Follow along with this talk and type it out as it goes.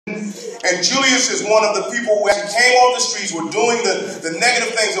And Julius is one of the people who actually came off the streets, were doing the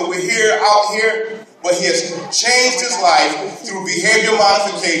negative things that we're out here, but he has changed his life through behavior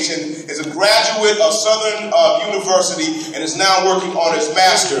modification, is a graduate of Southern University, and is now working on his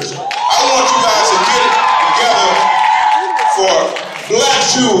master's. I want you guys to get it together for Black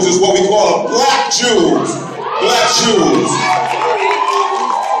Jews, is what we call them, Black Jews. Black Jews.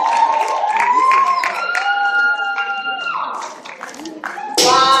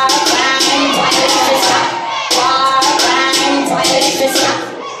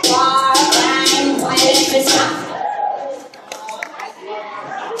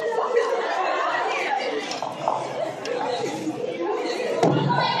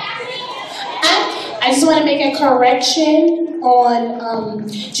 I just want to make a correction on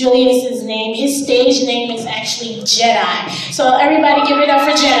Julius's name. His stage name is actually Jedi. So everybody give it up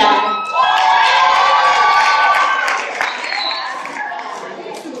for Jedi.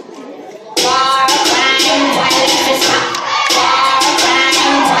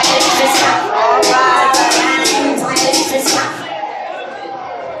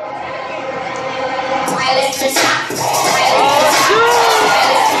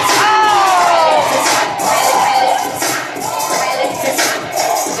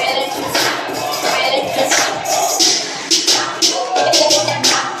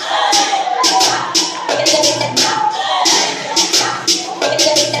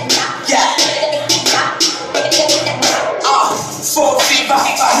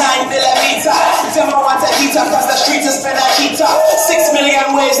 Across the streets of Penakita, 6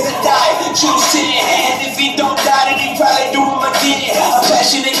 million ways to die. Choose to your hand. If he don't die, then he probably do him again. A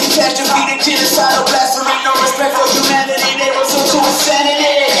passionate catastrophe, the genocidal blasphemy, no respect for humanity. They were so true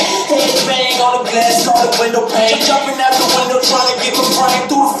insanity. Head bang on the glass, call it window pane. Jumping out the window, trying to get my brain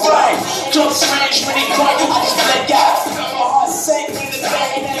through the frame. Jump strange when he caught you, I just let out. My heart sank in the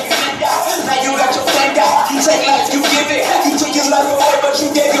bang and everything out. Now you got your finger. You take life, you give it. You took his life away, but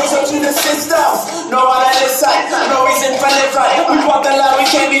you gave yourself to the system. No one on this side, no reason for living. We walk the line, we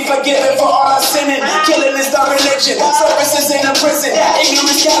can't be forgiven for all our sinning. Killing is the religion, services in a prison.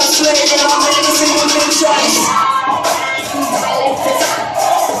 Ignorance got a slave, and I'm in the single mentions.